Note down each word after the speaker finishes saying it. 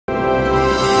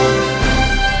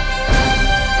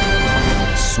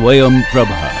Swayam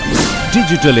Prabha.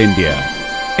 Digital India.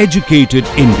 Educated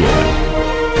India.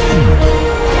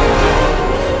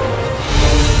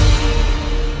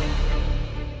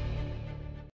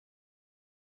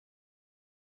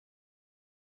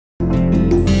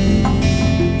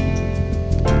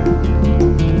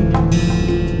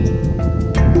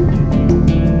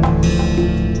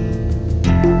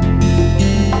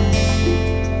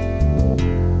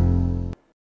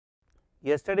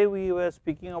 Yesterday we were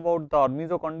speaking about the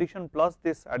Ormezo condition plus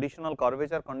this additional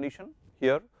curvature condition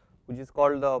here, which is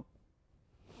called the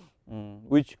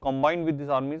which combined with this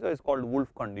Ormezo is called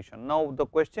Wolff condition. Now the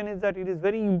question is that it is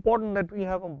very important that we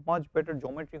have a much better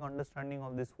geometric understanding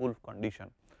of this Wolff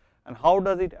condition, and how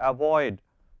does it avoid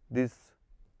this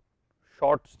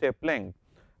short step length.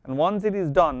 And once it is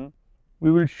done,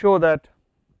 we will show that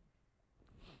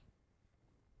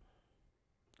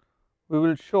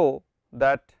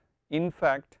in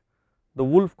fact the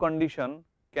Wolff condition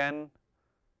can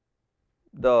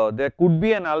there could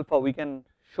be an alpha, we can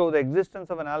show the existence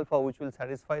of an alpha which will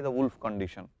satisfy the Wolff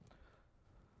condition.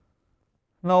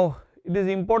 Now it is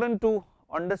important to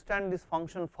understand this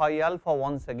function phi alpha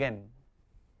once again.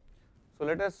 So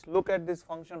let us look at this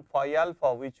function phi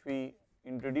alpha which we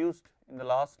introduced in the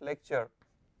last lecture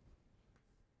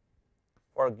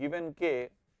for a given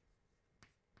k.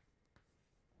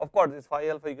 Of course, this phi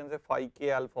alpha you can say phi k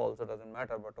alpha also does not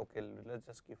matter, but okay, let us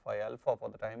just give phi alpha for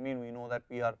the time being. We know that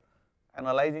we are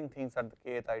analyzing things at the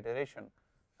kth iteration,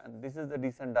 and this is the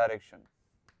descent direction.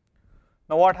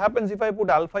 Now what happens if I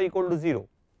put alpha equal to 0?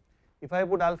 If I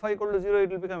put alpha equal to 0, it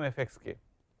will become f x k.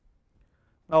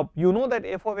 Now you know that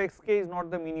f of x k is not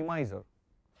the minimizer,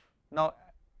 now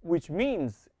which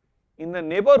means in the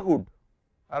neighborhood,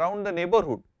 around the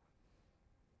neighborhood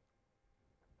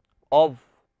of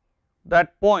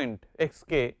that point x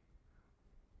k,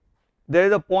 there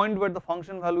is a point where the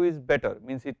function value is better,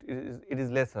 means it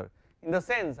is lesser, in the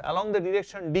sense along the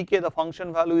direction decay the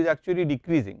function value is actually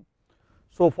decreasing.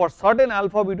 So for certain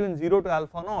alpha between 0 to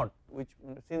alpha naught, which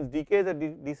since decay is a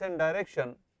descent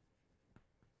direction,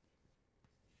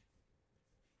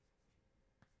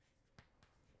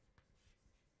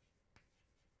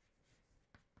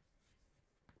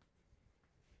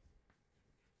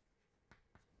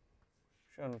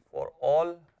 for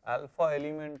all alpha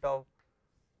element of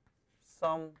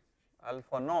some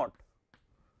alpha naught,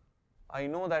 I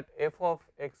know that f of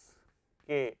x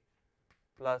k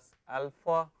plus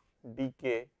alpha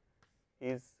dk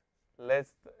is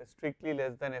strictly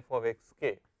less than f of x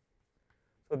k.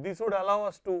 So this would allow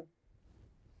us to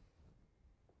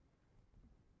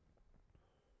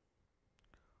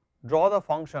draw the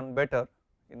function better,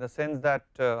 in the sense that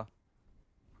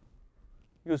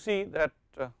you see that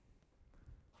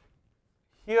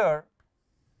here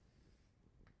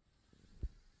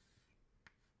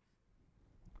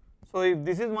so if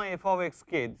this is my f of x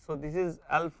k, so this is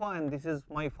alpha and this is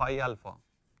my phi alpha.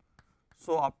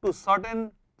 So up to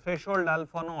certain threshold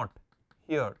alpha naught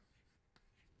here,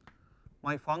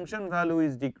 my function value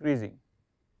is decreasing,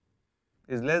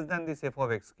 is less than this f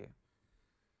of x k.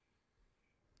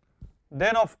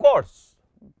 Then of course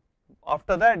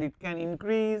after that it can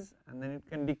increase and then it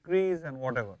can decrease and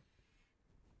whatever.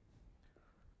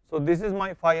 So this is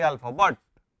my phi alpha, but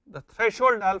the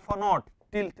threshold alpha naught,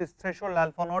 till this threshold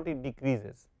alpha naught it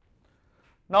decreases.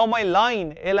 Now my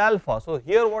line L alpha, so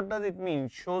here what does it mean?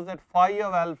 It shows that phi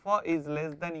of alpha is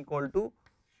less than equal to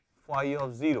phi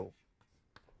of 0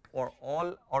 for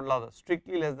all, or rather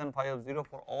strictly less than phi of 0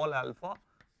 for all alpha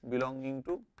belonging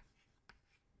to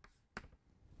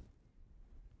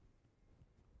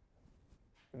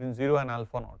between 0 and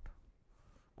alpha naught,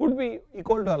 could be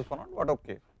equal to alpha naught, but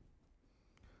okay.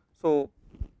 So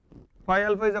phi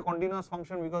alpha is a continuous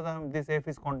function because this f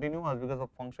is continuous, because of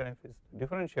function f is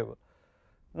differentiable.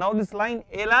 Now this line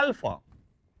L alpha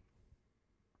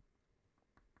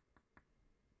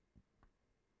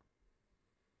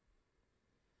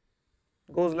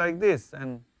goes like this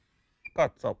and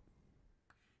cuts up.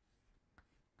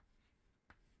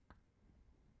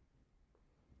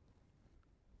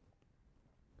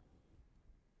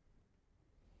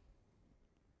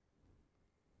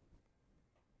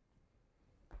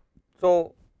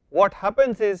 So what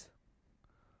happens is,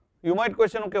 you might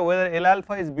question, okay, whether L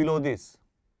alpha is below this.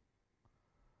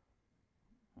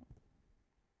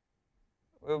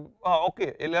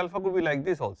 Okay, L alpha could be like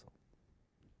this also.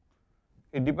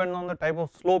 It depends on the type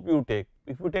of slope you take.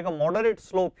 If you take a moderate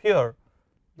slope here,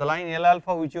 the line L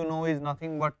alpha, which you know is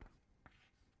nothing but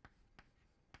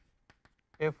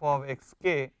f of x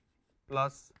k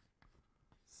plus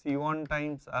C1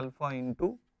 times alpha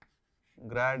into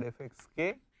grad f x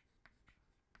k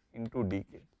into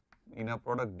dk, inner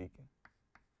product dk.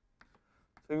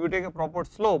 So, if you take a proper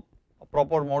slope, a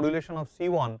proper modulation of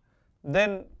C1,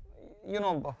 then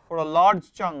for a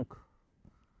large chunk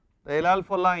the L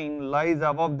alpha line lies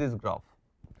above this graph,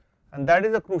 and that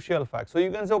is a crucial fact. So,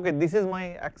 you can say, okay, this is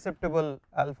my acceptable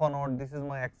alpha naught, this is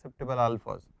my acceptable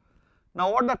alphas.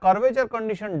 Now, what the curvature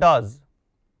condition does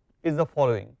is the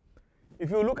following. If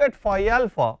you look at phi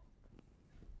alpha,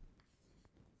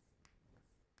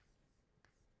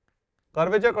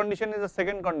 curvature condition is the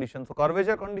second condition. So,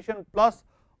 curvature condition plus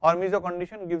Hermitier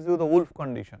condition gives you the Wolff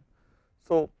condition.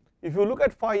 So, if you look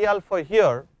at phi alpha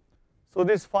here, so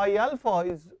this phi alpha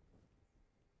is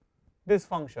this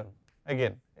function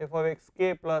again f of x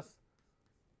k plus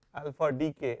alpha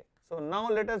dk. So, now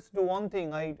let us do one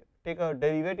thing, I take a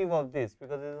derivative of this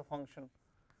because it is a function.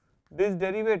 This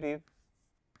derivative,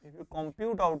 if you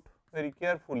compute out very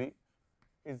carefully,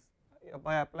 is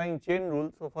by applying chain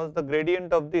rule. So, first the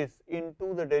gradient of this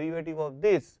into the derivative of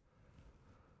this,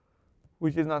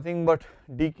 which is nothing but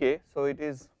dk. So, it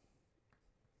is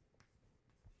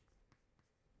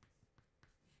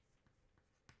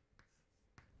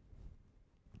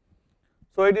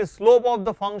slope of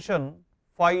the function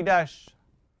phi dash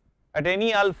at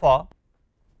any alpha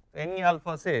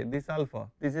say this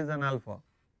alpha, this is an alpha.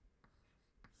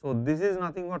 So, this is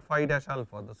nothing but phi dash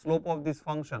alpha, the slope of this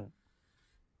function,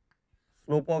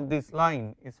 slope of this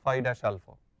line is phi dash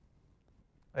alpha,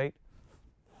 right.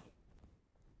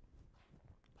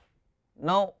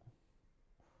 Now,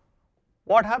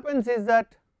 what happens is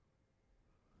that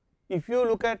if you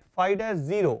look at phi dash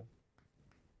 0,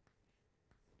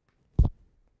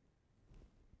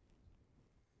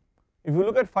 if you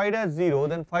look at phi dash 0,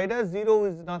 then phi dash 0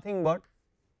 is nothing but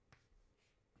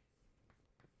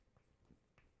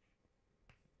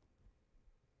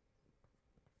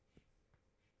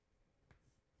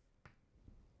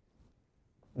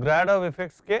grad of f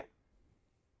x k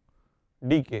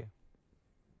dk.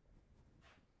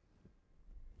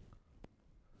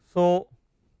 So,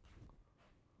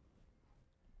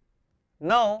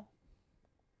 now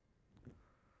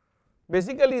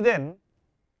basically then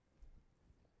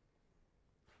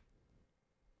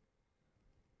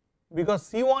because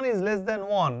C1 is less than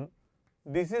 1,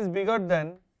 this is bigger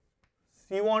than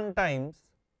C1 times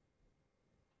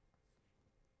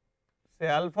say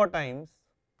alpha times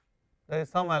there is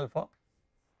some alpha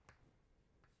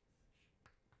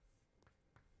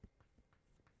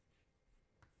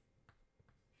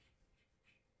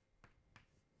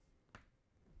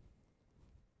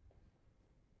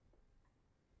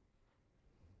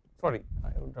sorry, I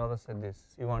would rather say this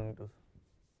C1 into.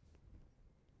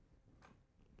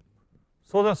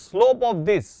 So, the slope of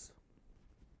this,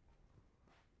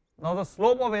 now the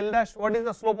slope of L dash, what is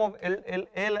the slope of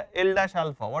L dash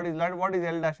alpha? What is that? What is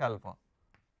L dash alpha?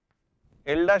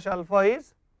 L dash alpha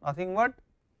is nothing but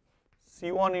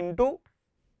C1 into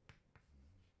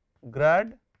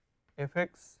grad f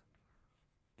x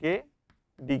k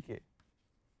dk.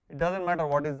 It does not matter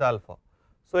what is the alpha.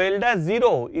 So, L dash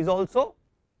 0 is also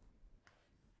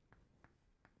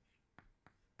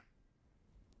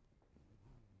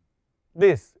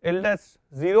this, L dash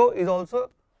 0 is also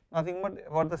nothing but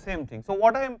for the same thing. So,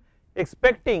 what I am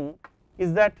expecting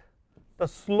is that the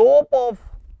slope of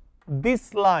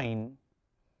this line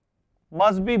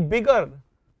must be bigger.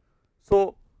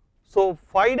 So,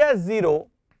 phi dash 0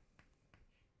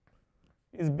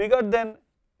 is bigger than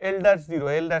L dash 0,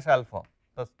 L dash alpha,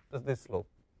 that's this slope,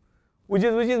 which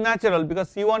is natural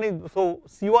because C1 is, so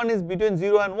C1 is between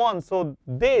 0 and 1. So,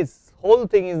 this whole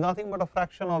thing is nothing but a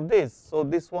fraction of this. So,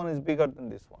 this one is bigger than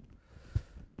this one.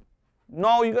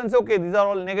 Now, you can say, okay, these are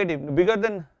all negative, bigger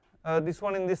than this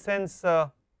one in this sense.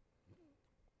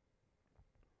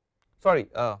 Sorry,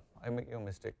 I make a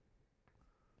mistake,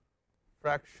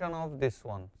 fraction of this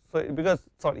one. So, because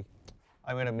sorry,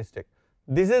 I made a mistake,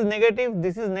 this is negative,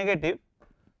 this is negative.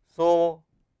 So,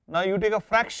 now you take a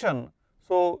fraction.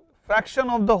 So, fraction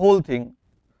of the whole thing.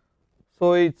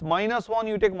 So, it is minus 1,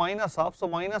 you take minus half. So,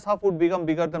 minus half would become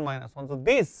bigger than minus 1. So,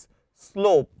 this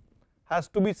slope has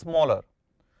to be smaller.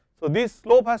 So, this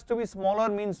slope has to be smaller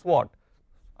means what?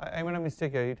 I made a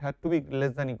mistake here, it had to be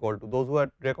less than equal to. Those who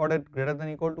had recorded greater than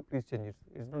equal to, please change it.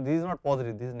 This is not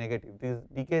positive, this is negative, this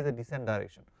decay is a descent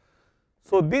direction.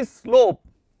 So, this slope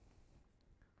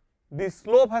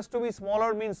has to be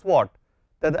smaller means what?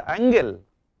 That the angle,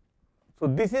 so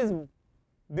this is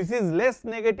less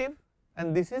negative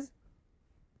and this is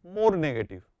more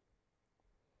negative.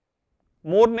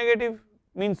 More negative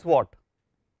means what?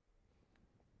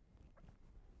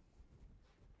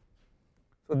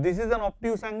 So, this is an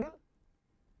obtuse angle,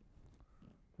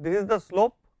 this is the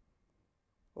slope,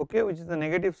 okay, which is the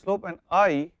negative slope, and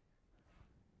I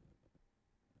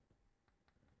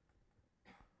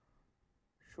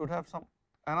should have some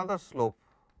another slope.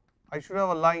 I should have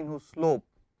a line whose slope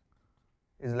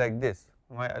is like this.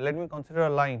 Let me consider a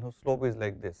line whose slope is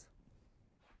like this.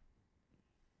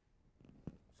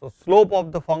 So, slope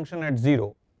of the function at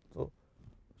 0. So,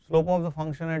 slope of the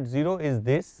function at 0 is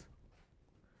this,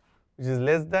 which is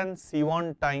less than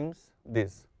C1 times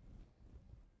this.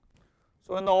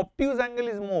 So, when the obtuse angle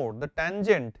is more, the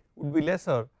tangent would be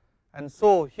lesser, and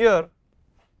so here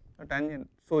the tangent.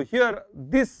 So, here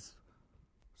this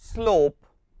slope,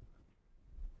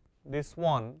 this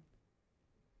one,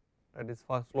 that is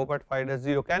for slope at phi dash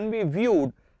 0, can be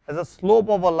viewed as a slope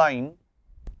of a line.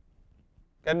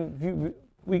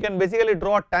 We can basically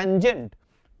draw a tangent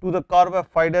to the curve of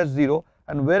phi dash 0,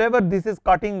 and wherever this is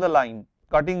cutting the line,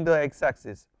 cutting the x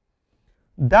axis,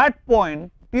 that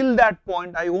point, till that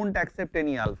point I will not accept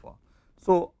any alpha.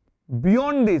 So,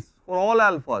 beyond this, for all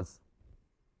alphas,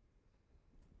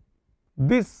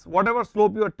 this whatever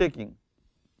slope you are taking,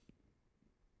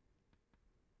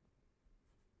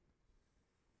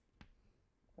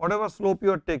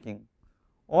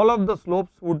 all of the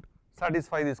slopes would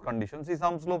satisfy this condition. See,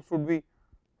 some slopes would be,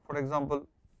 for example,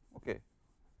 okay,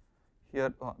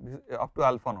 here this is up to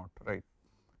alpha naught, right.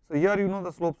 So, here you know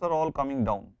the slopes are all coming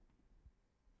down.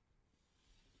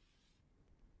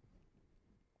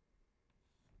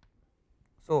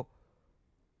 So,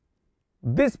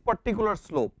 this particular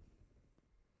slope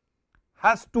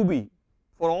has to be,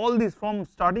 for all this, from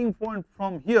starting point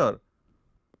from here,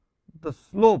 the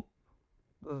slope,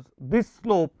 this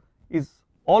slope is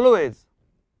always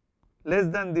less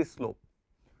than this slope,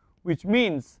 which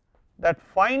means that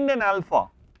find an alpha.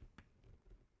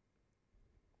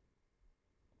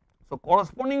 So,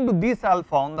 corresponding to this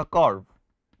alpha on the curve,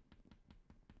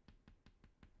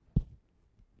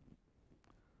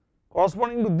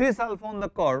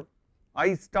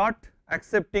 I start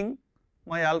accepting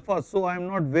my alpha. So, I am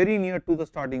not very near to the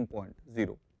starting point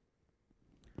 0.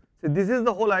 So, this is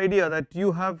the whole idea, that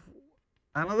you have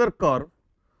another curve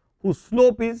whose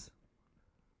slope is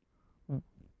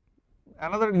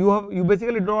another, you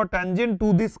basically draw a tangent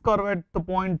to this curve at the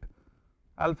point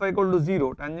alpha equal to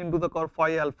 0, tangent to the curve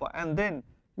phi alpha, and then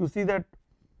you see that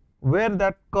where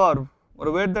that curve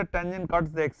or where that tangent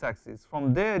cuts the x axis,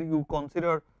 from there you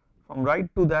consider, from right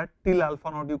to that till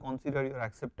alpha naught you consider your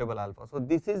acceptable alpha. So,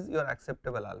 this is your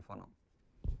acceptable alpha now,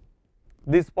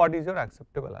 this part is your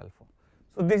acceptable alpha.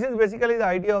 So, this is basically the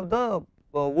idea of the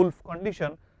Wolf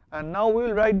condition, and now we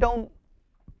will write down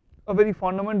a very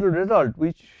fundamental result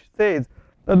which says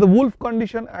that the Wolf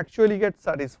condition actually gets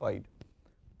satisfied.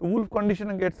 The Wolf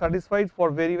condition gets satisfied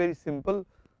for very simple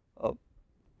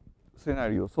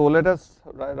scenario. So, let us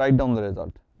write down the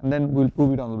result and then we will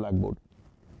prove it on the blackboard.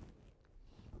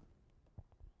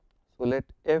 So, let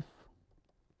f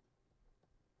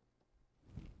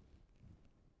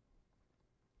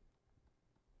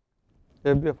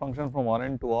be a function from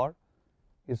Rn to R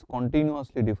is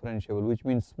continuously differentiable, which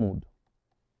means smooth.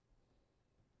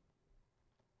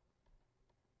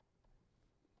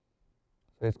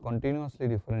 So, it is continuously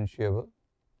differentiable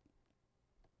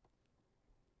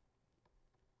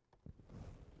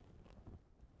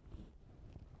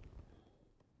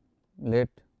let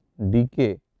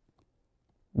dk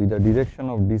be the direction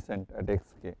of descent at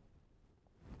xk.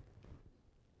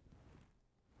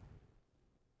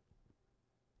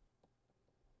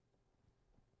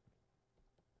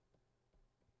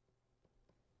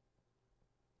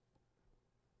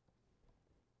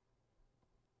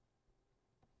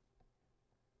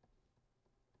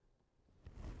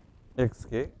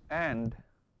 xk, and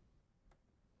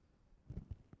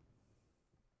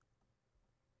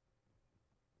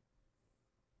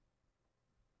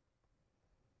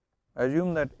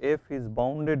assume that f is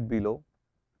bounded below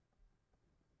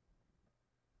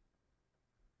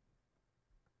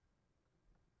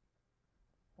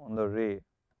on the ray.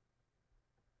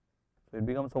 So, it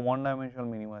becomes a one dimensional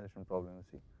minimization problem. You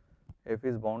see, f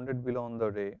is bounded below on the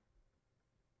ray,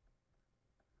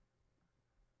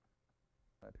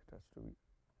 that it has to be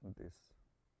this.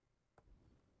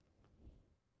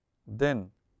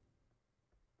 Then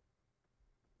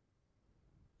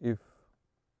if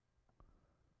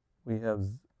we have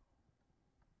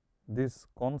this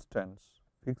constants,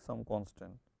 fix some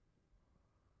constant,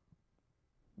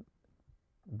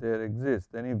 there exists,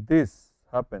 then if this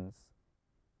happens,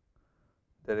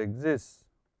 there exists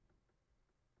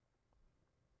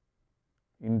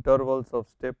intervals of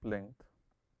step length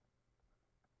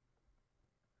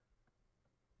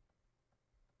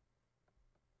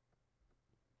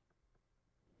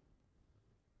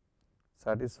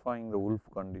satisfying the Wolf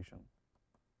condition.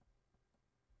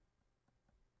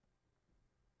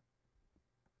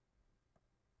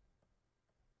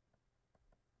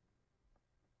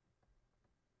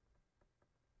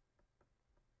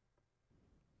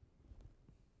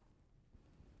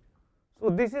 So,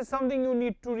 this is something you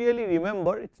need to really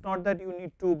remember. It is not that you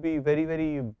need to be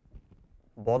very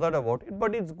bothered about it,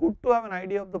 but it is good to have an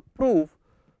idea of the proof,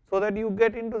 so that you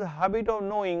get into the habit of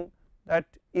knowing that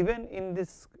even in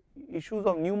this issues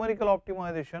of numerical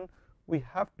optimization, we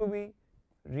have to be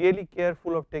really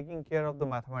careful of taking care of the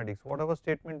mathematics. Whatever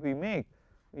statement we make,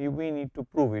 we need to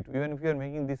prove it. Even if you are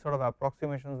making these sort of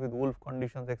approximations with Wolf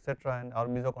conditions etc., and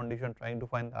Armizo condition trying to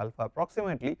find alpha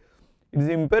approximately, it is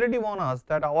imperative on us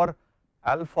that our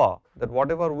alpha, that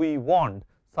whatever we want,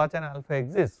 such an alpha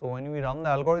exists. So, when we run the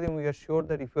algorithm, we are sure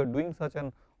that if you are doing such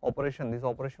an operation, this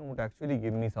operation would actually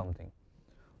give me something.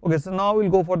 Okay, so now we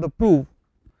will go for the proof.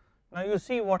 Now you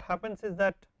see what happens is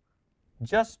that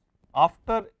just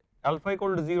after alpha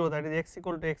equal to 0, that is x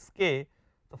equal to xk,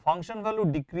 the function value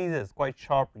decreases quite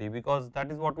sharply, because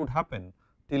that is what would happen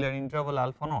till an interval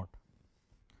alpha naught,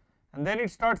 and then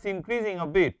it starts increasing a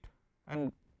bit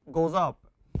and goes up.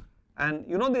 And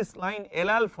you know this line L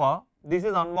alpha, this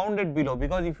is unbounded below,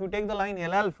 because if you take the line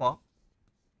L alpha,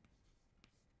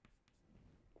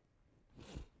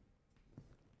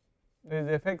 there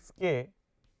is fxk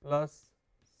plus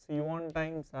c1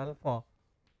 times alpha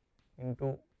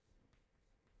into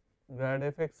grad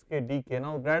fxk dk.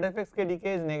 Now grad fxk dk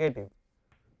is negative,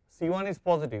 c1 is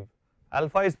positive,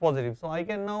 alpha is positive. So, I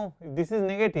can now, if this is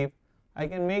negative, I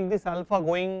can make this alpha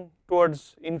going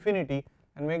towards infinity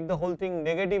and make the whole thing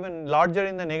negative and larger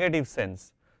in the negative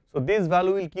sense. So, this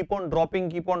value will keep on dropping,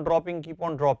 keep on dropping, keep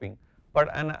on dropping, but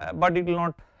it will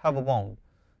not have a bound.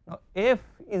 Now f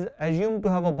is assumed to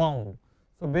have a bound.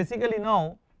 So, basically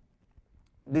now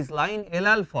this line L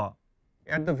alpha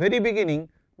at the very beginning,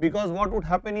 because what would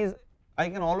happen is I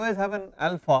can always have an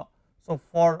alpha. So,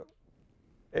 for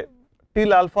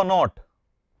till alpha naught,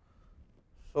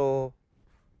 so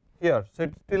here, so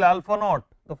till alpha naught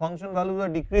the function values are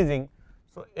decreasing.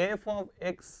 So, f of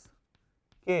x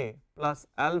k plus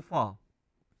alpha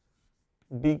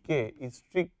dk is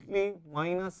strictly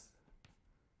minus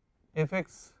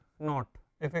fx naught,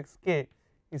 fx k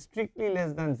is strictly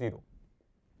less than 0.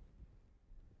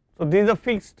 So, these are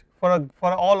fixed for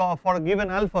a given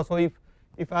alpha. So,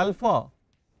 if alpha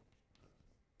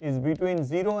is between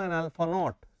 0 and alpha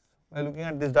naught by looking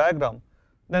at this diagram,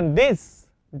 then this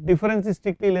difference is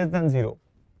strictly less than 0.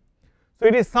 So,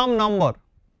 it is some number,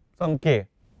 some k,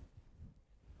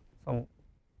 some.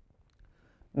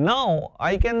 Now,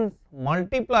 I can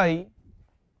multiply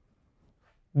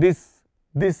this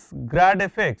grad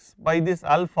fx by this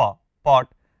alpha part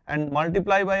and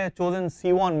multiply by a chosen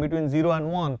c1 between 0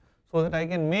 and 1, so that I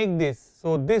can make this.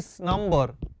 So, this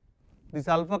number, this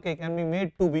alpha k can be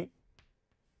made to be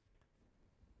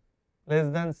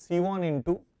less than c1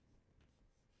 into,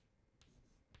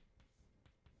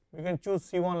 we can choose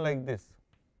c1 like this.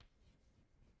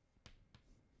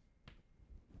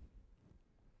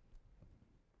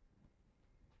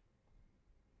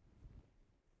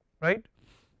 Right,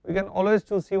 we can always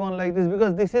choose c1 like this,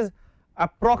 because this is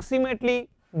approximately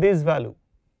this value,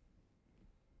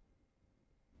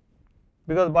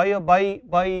 because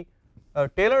by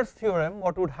Taylor's theorem,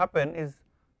 what would happen is,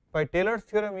 by Taylor's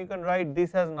theorem you can write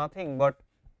this as nothing but,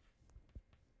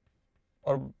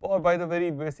 or by the very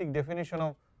basic definition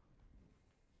of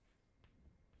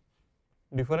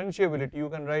differentiability, you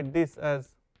can write this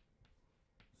as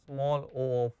small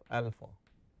o of alpha.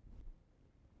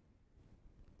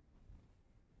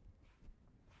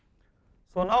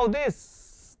 So, now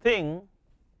this thing,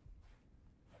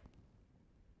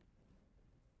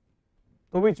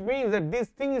 so which means that this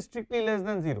thing is strictly less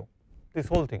than 0, this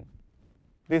whole thing,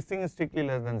 this thing is strictly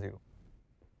less than 0.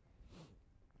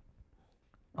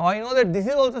 Now, I know that this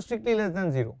is also strictly less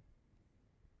than 0.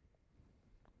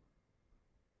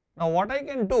 Now, what I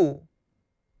can do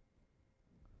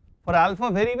for alpha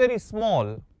very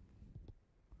small,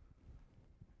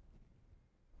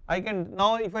 I can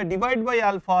now, if I divide by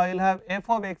alpha, I will have f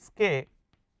of xk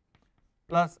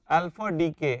plus alpha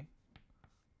dk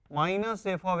minus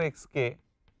f of xk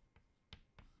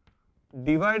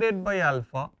divided by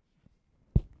alpha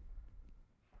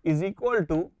is equal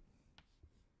to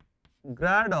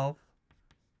grad of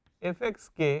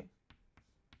fxk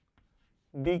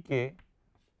dk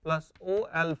plus O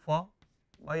alpha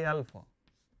by alpha.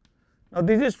 Now,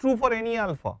 this is true for any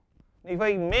alpha. If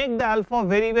I make the alpha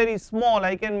very small,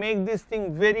 I can make this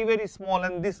thing very small,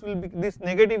 and this will be, this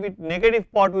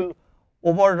negative part will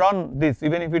overrun this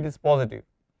even if it is positive.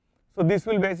 So, this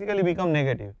will basically become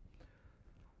negative.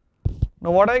 Now,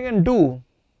 what I can do,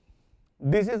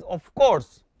 this is, of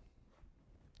course,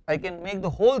 I can make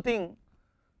the whole thing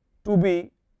to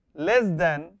be less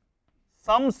than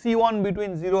some C1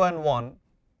 between 0 and 1.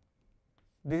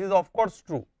 This is of course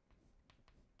true.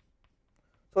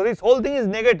 So, this whole thing is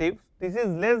negative, this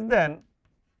is less than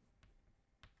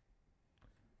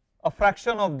a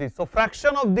fraction of this. So,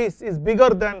 fraction of this is bigger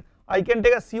than, I can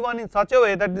take a C1 in such a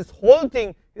way that this whole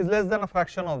thing is less than a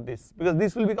fraction of this, because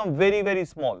this will become very, very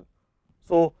small.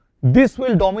 So, this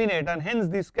will dominate, and hence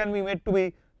this can be made to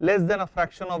be less than a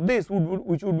fraction of this,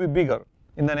 which would be bigger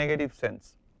in the negative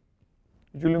sense,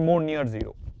 which will be more near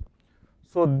 0.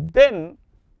 So, then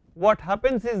what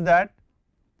happens is that,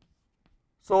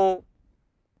 so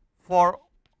for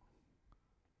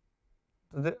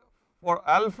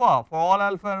alpha, for all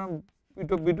alpha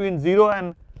between 0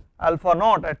 and alpha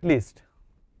naught at least,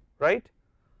 right,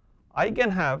 I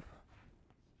can have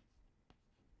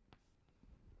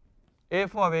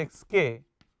f of xk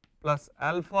plus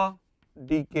alpha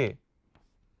dk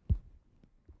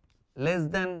less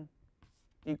than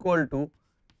equal to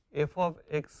f of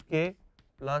xk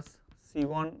plus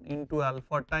c1 into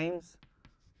alpha times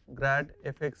grad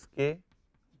fxk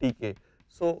dk.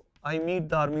 So, I meet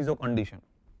the Armizo condition.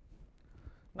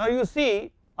 Now, you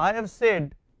see I have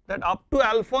said that up to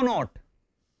alpha naught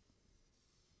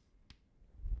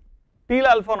till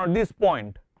alpha naught, this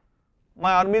point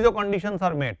my Armizo conditions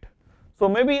are met. So,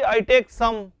 maybe I take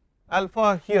some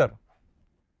alpha here,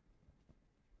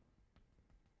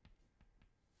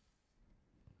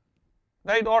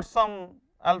 right, or some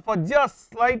alpha just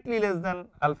slightly less than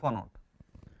alpha naught.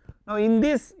 Now, in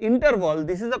this interval,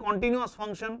 this is a continuous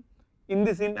function in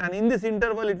this and in this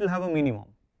interval it will have a minimum,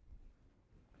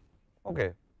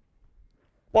 okay.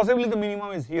 Possibly the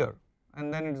minimum is here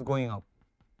and then it is going up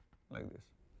like this.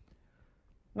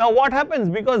 Now, what happens,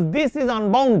 because this is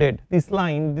unbounded, this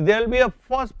line, there will be a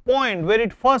first point where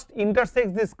it first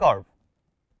intersects this curve.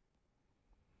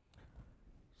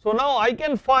 So, now I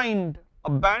can find a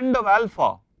band of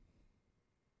alpha,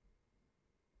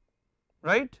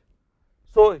 right.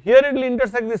 So, here it will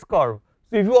intersect this curve.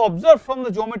 So, if you observe from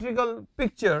the geometrical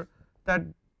picture that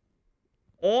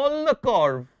all the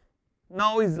curve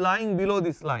now is lying below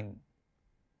this line.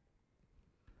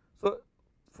 So,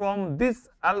 from this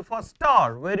alpha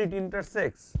star where it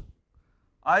intersects,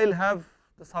 I will have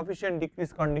the sufficient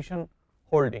decrease condition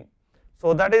holding.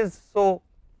 So, that is, so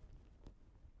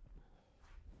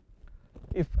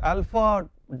if alpha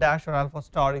dash or alpha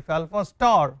star, if alpha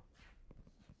star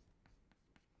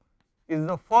is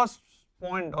the first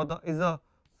point or is the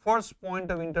first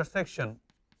point of intersection,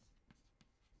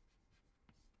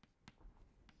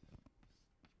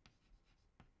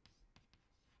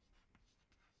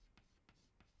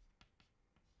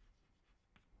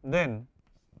 then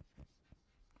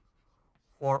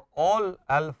for all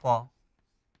alpha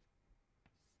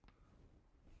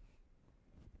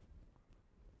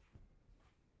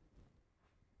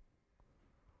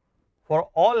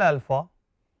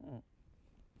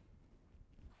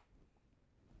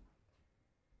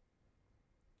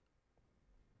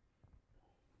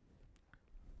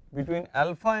between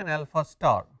alpha and alpha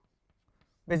star,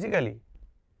 basically,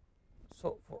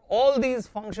 so for all these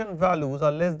function values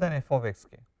are less than f of xk.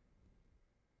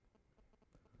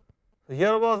 So,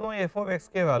 here was my f of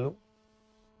xk value.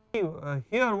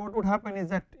 Here what would happen is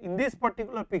that in this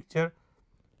particular picture,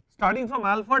 starting from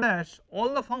alpha dash,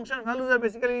 all the function values are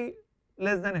basically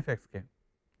less than f xk.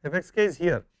 F xk is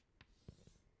here.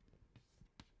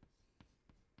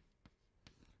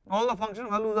 All the function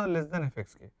values are less than f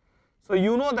xk. So,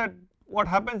 you know that what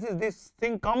happens is this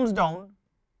thing comes down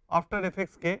after f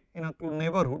xk in a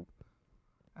neighborhood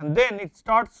and then it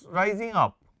starts rising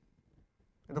up.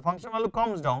 The function value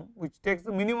comes down, which takes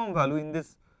the minimum value in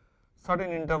this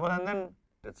certain interval, and then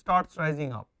it starts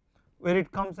rising up where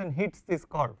it comes and hits this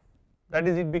curve, that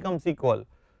is, it becomes equal.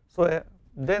 So,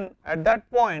 then at that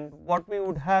point what we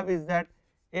would have is that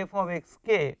f of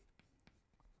xk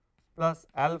plus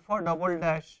alpha double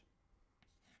dash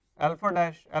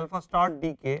alpha star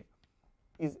dk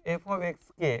is f of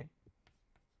xk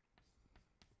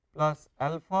plus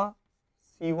alpha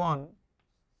c1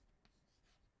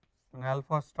 and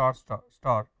alpha star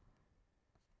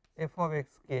f of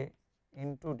xk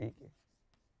into dk.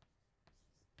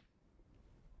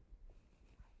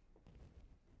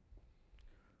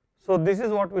 So, this is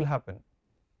what will happen.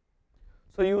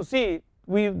 So, you see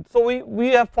we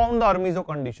have found the Armizo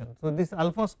condition. So, this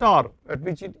alpha star at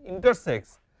which it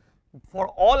intersects, for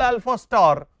all alpha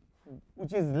star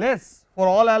which is less, for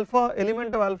all alpha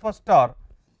element of alpha star,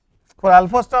 for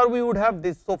alpha star we would have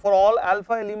this. So, for all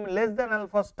alpha element less than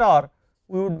alpha star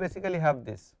we would basically have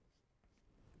this,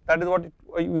 that is what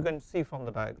you can see from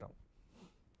the diagram.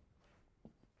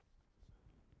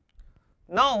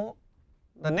 Now,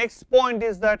 the next point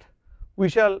is that we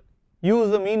shall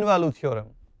use the mean value theorem.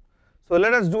 So,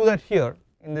 let us do that here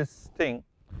in this thing,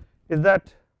 is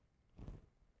that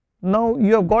Now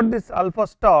you have got this alpha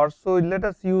star, so let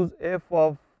us use f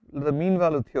of the mean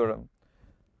value theorem.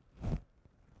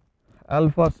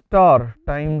 Alpha star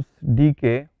times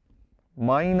dk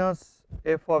minus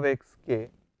f of xk,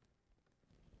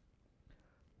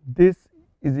 this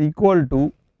is equal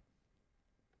to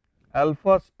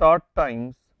alpha star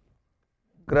times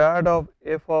grad of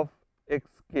f of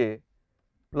xk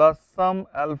plus some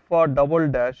alpha double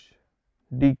dash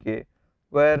dk,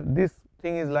 where this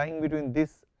thing is lying between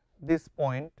this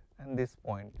point and this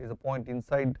point, is a point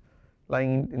inside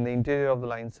lying in the interior of the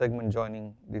line segment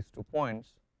joining these 2 points.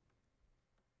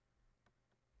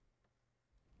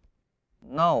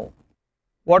 Now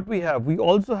what we have? We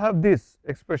also have this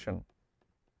expression,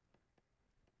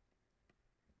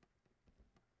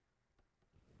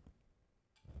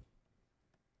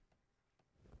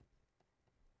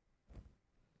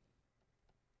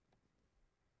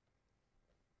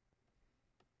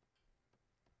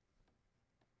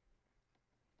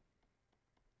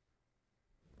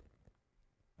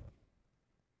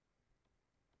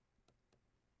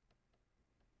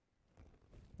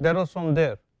 that was from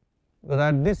there, because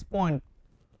at this point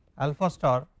alpha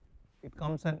star, it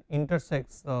comes and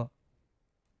intersects the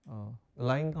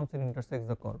line comes and intersects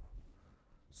the curve.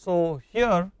 So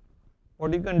here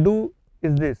what you can do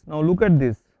is this. Now look at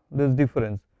this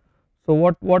difference. So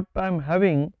what I am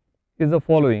having is the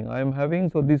following. I am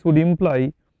having, so this would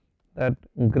imply that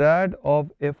grad of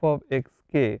f of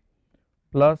xk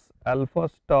plus alpha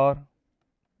star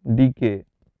dk,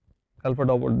 alpha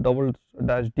double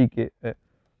dash dk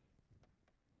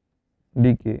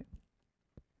dk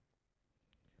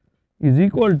is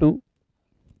equal to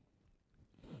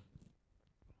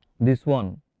this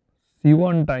one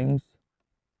C1 times,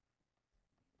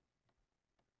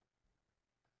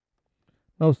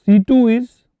 now C2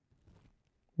 is,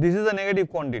 this is a negative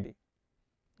quantity,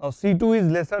 now C2 is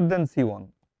lesser than C1,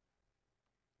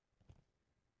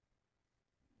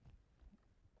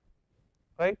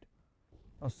 right.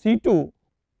 Now C2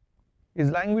 is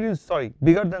lying between,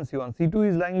 bigger than C1, C2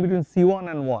 is lying between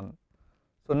C1 and 1.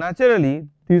 So naturally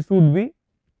this would be,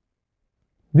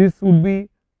 if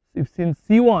since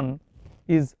C1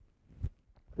 is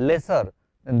lesser,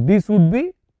 then this would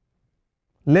be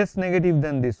less negative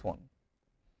than this one.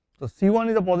 So C1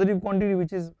 is a positive quantity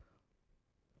which is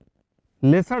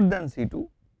lesser than C2,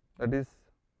 that is,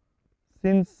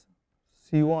 since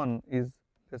C1 is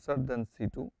lesser than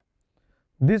C2,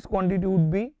 this quantity would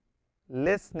be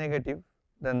less negative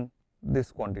than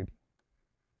this quantity.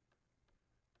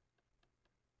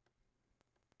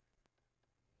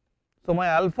 So my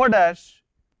alpha dash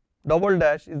double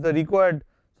dash is the required,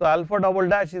 so alpha double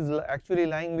dash is actually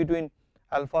lying between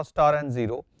alpha star and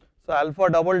 0. So alpha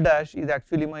double dash is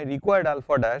actually my required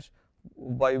alpha dash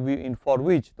for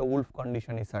which the Wolf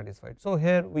condition is satisfied. So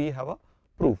here we have a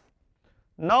proof.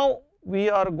 Now we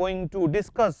are going to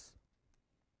discuss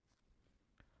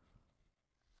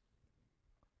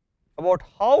about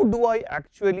how do I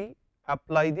actually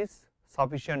apply this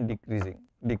sufficient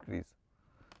decrease.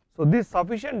 So this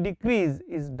sufficient decrease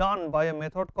is done by a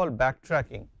method called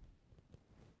backtracking.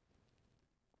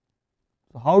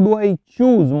 So how do I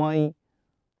choose my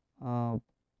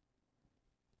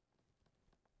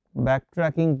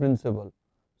backtracking principle?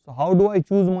 So how do I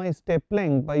choose my step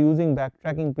length? By using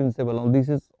backtracking principle. Now this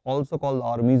is also called the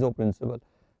Armizo principle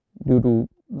due to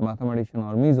the mathematician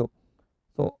Armizo.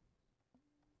 So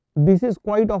this is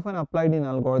quite often applied in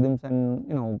algorithms, and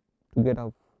to get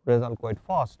a result quite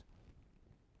fast.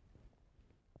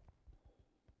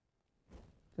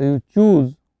 So you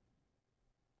choose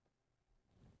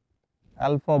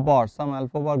alpha bar, some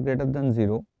alpha bar greater than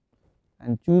 0,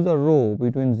 and choose a row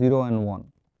between 0 and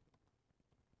 1,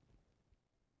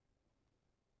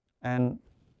 and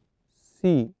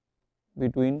C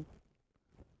between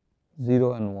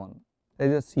 0 and 1, that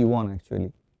is a C1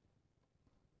 actually.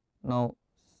 Now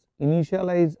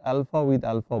initialize alpha with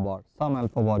alpha bar, some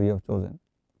alpha bar you have chosen.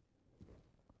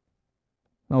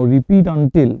 Now repeat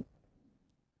until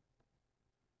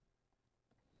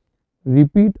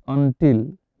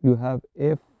you have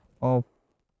f of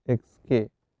xk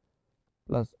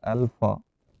plus alpha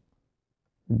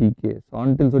dk. So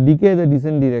until, so dk is a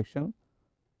descent direction.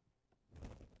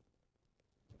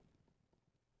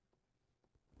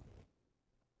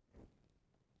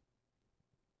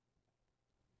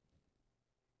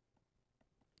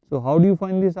 So how do you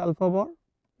find this alpha bar?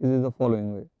 This is the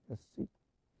following way. Let's see.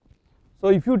 So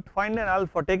if you find an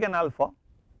alpha, take an alpha,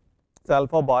 it's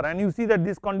alpha bar, and you see that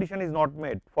this condition is not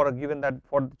met for a given, that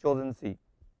for the chosen C,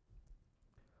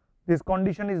 this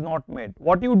condition is not met.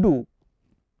 What you do?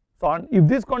 So if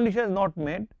this condition is not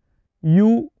met,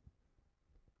 you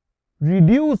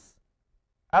reduce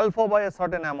alpha by a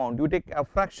certain amount, you take a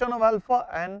fraction of alpha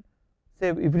and say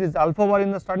if it is alpha bar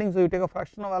in the starting, so you take a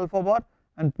fraction of alpha bar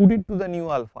and put it to the new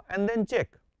alpha and then check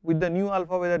with the new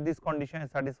alpha whether this condition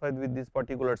is satisfied with this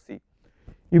particular C.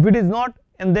 If it is not,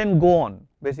 and then go on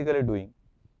basically doing.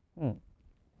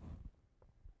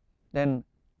 Then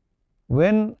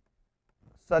when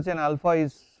such an alpha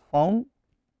is found,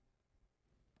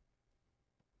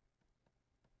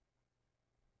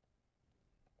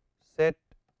 set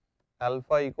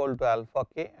alpha equal to alpha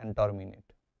k and terminate.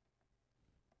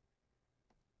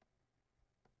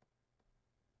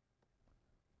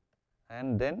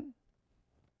 And then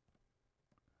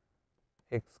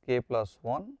xk plus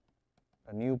 1,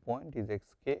 the new point is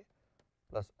xk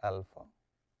plus alpha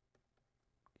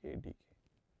k dk.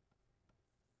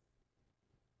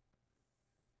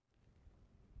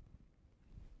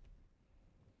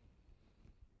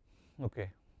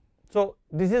 Okay. So,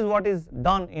 this is what is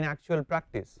done in actual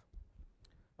practice.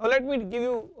 Now, let me give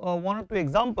you one or two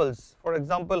examples. For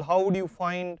example, how would you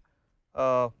find,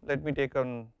 let me take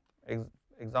an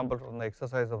example from the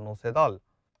exercise of Nose et al.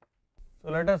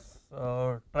 So, let us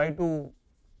try to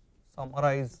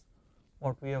summarize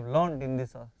what we have learned in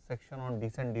this section on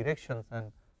descent directions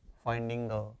and finding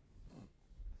the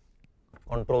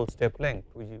control step length,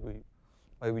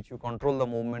 by which you control the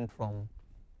movement from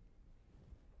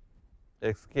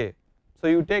xk. So,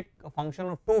 you take a function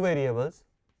of two variables,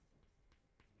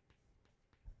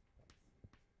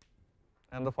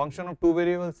 and the function of two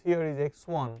variables here is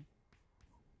x1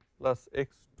 plus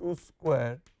x2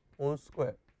 square whole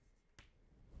square,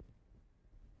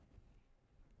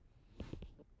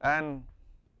 and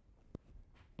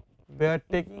we are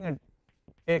taking at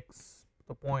x,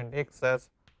 the point x as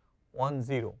 1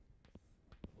 0,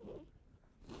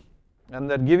 and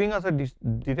they are giving us a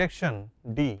direction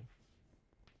d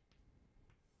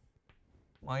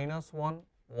minus 1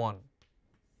 1.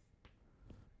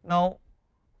 Now,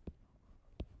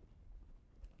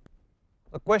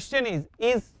 the question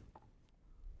is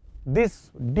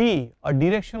this d a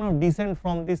direction of descent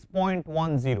from this point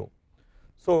 1 0.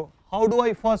 So, how do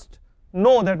I first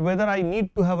know that whether I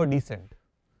need to have a descent?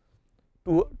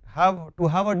 To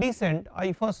have a descent,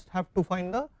 I first have to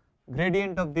find the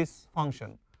gradient of this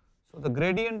function. So, the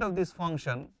gradient of this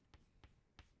function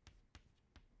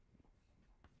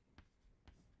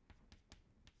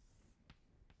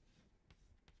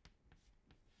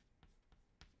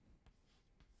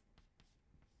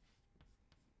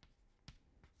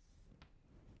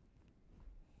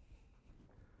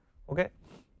okay.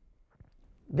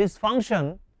 This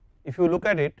function, if you look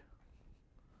at it,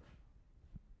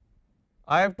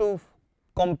 I have to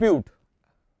compute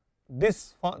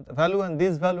this value and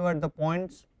this value at the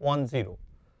points 1 0.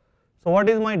 So, what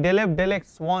is my del f del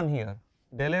x1 here?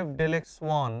 Del f del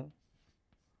x1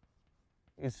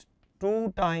 is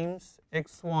 2 times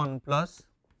x1 plus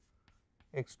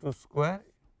x2 square,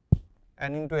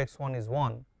 and into x1 is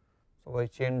 1. So, by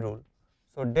chain rule.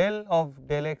 So, del of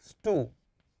del x2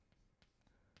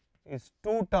 is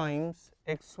 2 times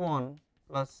x1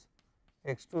 plus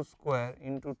x2 square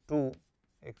into 2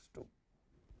 x2.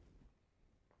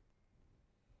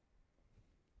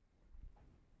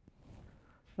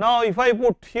 Now, if I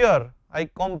put here, I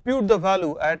compute the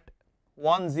value at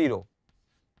 1 0,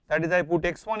 that is I put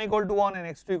x1 equal to 1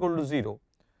 and x2 equal to 0,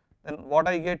 then what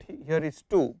I get here is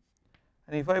 2,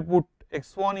 and if I put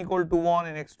x1 equal to 1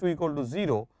 and x2 equal to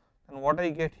 0, then what I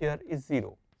get here is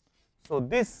 0. So,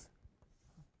 this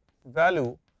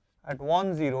value at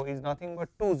 1 0 is nothing but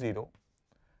 2 0,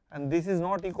 and this is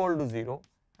not equal to 0,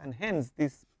 and hence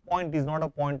this point is not a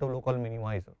point of local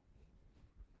minimizer.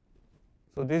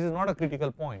 So, this is not a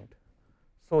critical point.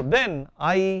 So, then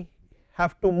I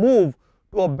have to move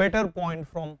to a better point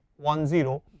from 1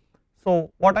 0.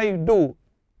 So, what I do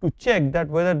to check that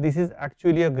whether this is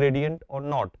actually a gradient or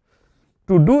not?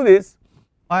 To do this,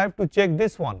 I have to check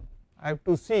this one. I have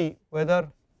to see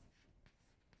whether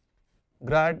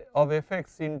grad of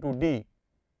fx into d,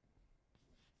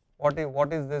 what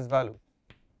is this value,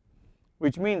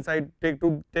 which means I take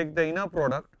the inner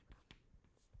product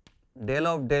del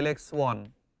of del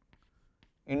x1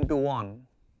 into 1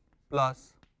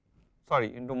 plus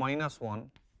into minus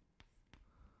 1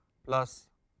 plus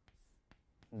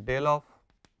del of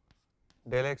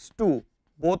del x2,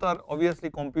 both are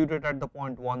obviously computed at the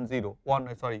point 1 0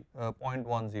 point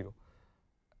 1 0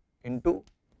 into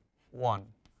 1.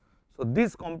 So,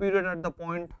 this computed at the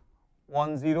point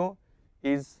 1 0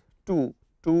 is 2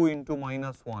 into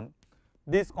minus 1,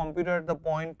 this computed at the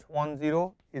point 1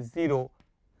 0 is 0,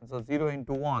 so 0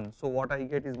 into 1. So, what I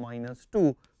get is minus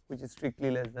 2, which is strictly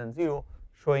less than 0,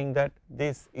 showing that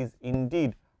this is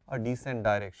indeed a descent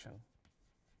direction.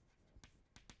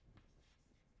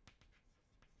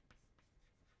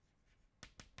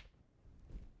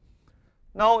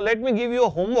 Now, let me give you a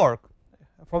homework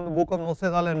from the book of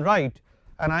Nosedal and Wright,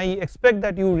 and I expect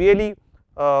that you really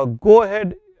go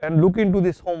ahead and look into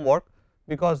this homework,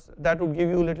 because that would give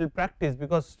you little practice,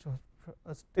 because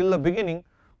till the beginning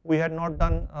we had not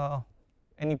done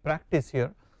any practice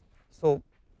here. So,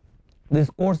 this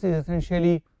course is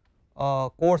essentially a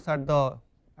course at the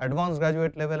advanced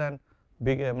graduate level and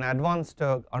advanced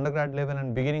undergrad level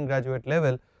and beginning graduate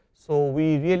level. So,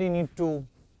 we really need to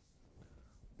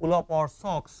pull up our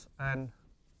socks and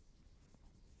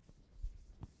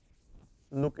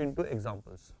look into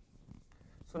examples.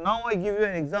 So, now I give you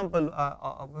an example,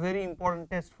 a very important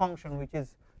test function which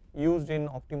is used in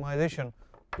optimization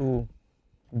to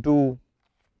do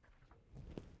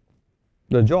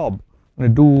the job,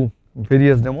 do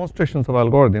various demonstrations of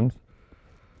algorithms.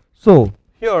 So,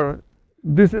 here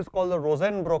this is called the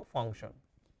Rosenbrock function.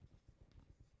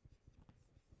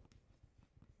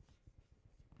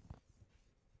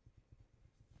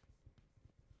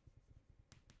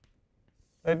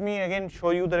 Let me again show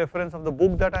you the reference of the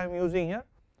book that I am using here.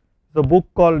 The book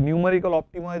called Numerical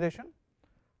Optimization,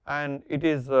 and it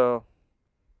is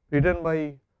written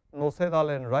by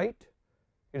Nosedal and Wright.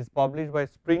 It is published by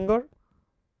Springer,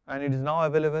 and it is now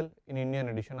available in Indian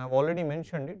edition. I have already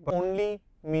mentioned it, but only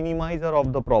minimizer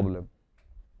of the problem.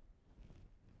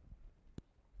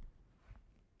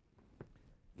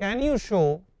 Can you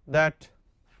show that?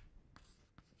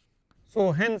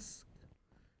 So, hence,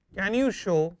 can you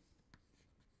show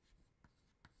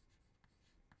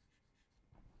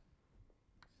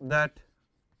that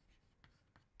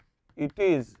it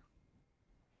is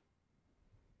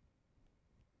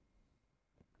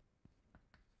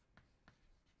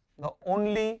the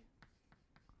only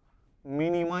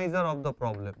minimizer of the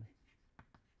problem?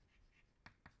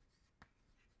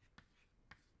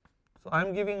 So, I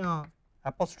am giving a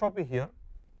apostrophe here.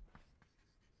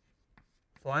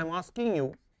 So, I am asking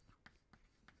you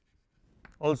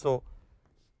also,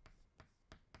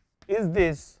 is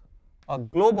this a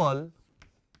global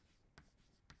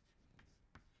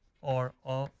or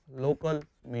a local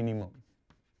minimum?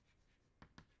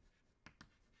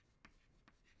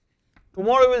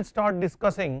 Tomorrow we will start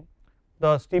discussing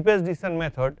the steepest descent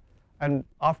method, and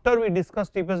after we discuss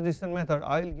steepest descent method,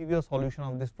 I will give you a solution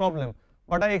of this problem.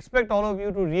 But I expect all of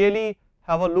you to really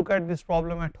have a look at this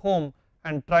problem at home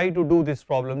and try to do this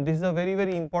problem. This is a very,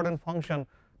 very important function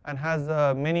and has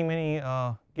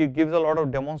gives a lot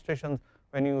of demonstrations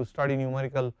when you study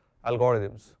numerical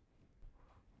algorithms.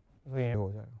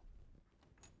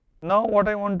 Now, what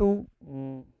I want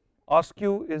to ask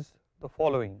you is the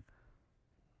following.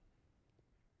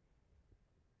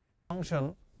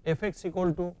 Function f(x)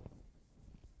 equal to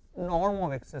norm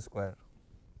of x square.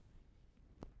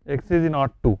 X is in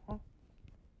R2.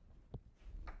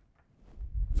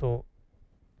 So,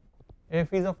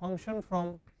 f is a function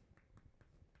from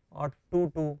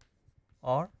R2 to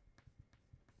R,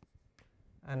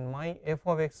 and my f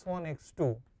of x1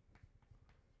 x2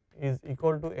 is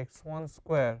equal to x1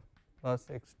 square plus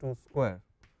x2 square,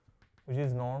 which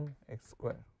is norm x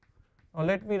square. Now,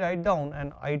 let me write down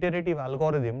an iterative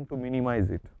algorithm to minimize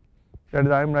it. That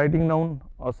is, I am writing down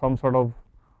some sort of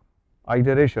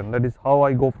iteration, that is how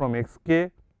I go from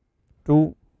xk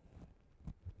to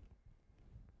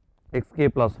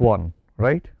xk plus 1,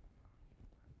 right.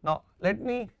 Now, let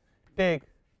me take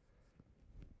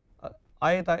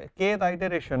kth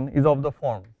iteration is of the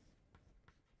form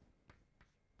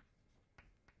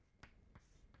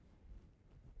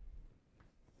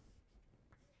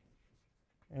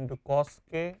into cos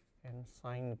k and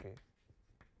sin k.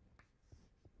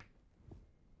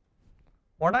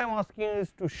 What I am asking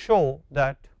is to show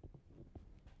that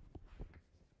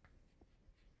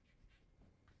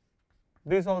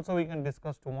this also we can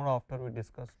discuss tomorrow after we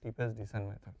discuss steepest descent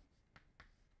method.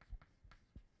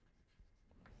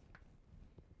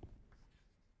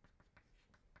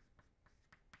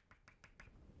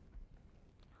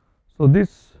 So,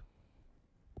 this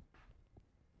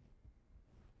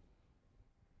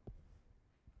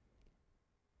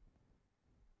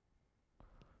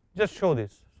just show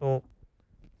this. So,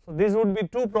 these would be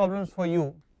two problems for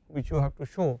you which you have to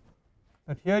show,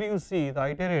 that here you see the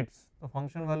iterates, the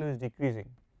function value is decreasing.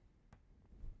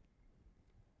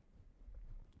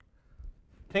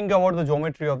 Think about the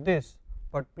geometry of this,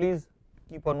 but please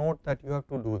keep a note that you have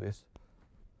to do this.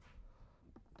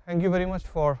 Thank you very much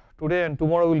for today, and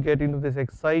tomorrow we will get into this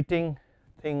exciting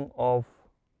thing of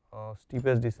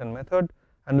steepest descent method,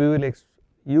 and we will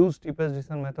use steepest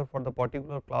descent method for the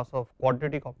particular class of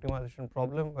quadratic optimization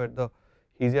problem where the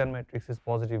Hessian matrix is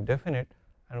positive definite,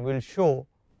 and we will show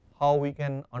how we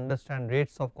can understand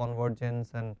rates of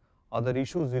convergence and other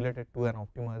issues related to an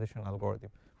optimization algorithm.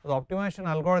 So, the optimization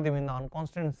algorithm in the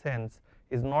unconstant sense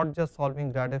is not just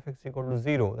solving grad f x equal to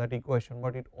 0 that equation,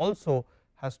 but it also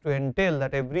has to entail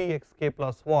that every x k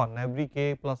plus 1, every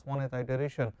k plus 1th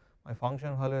iteration, my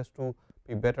function value has to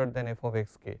be better than f of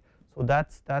x k. So, that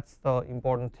is the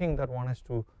important thing that one has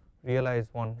to realize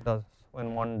one does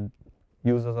when one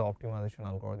uses the optimization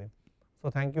algorithm. So,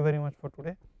 thank you very much for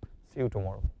today, see you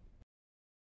tomorrow.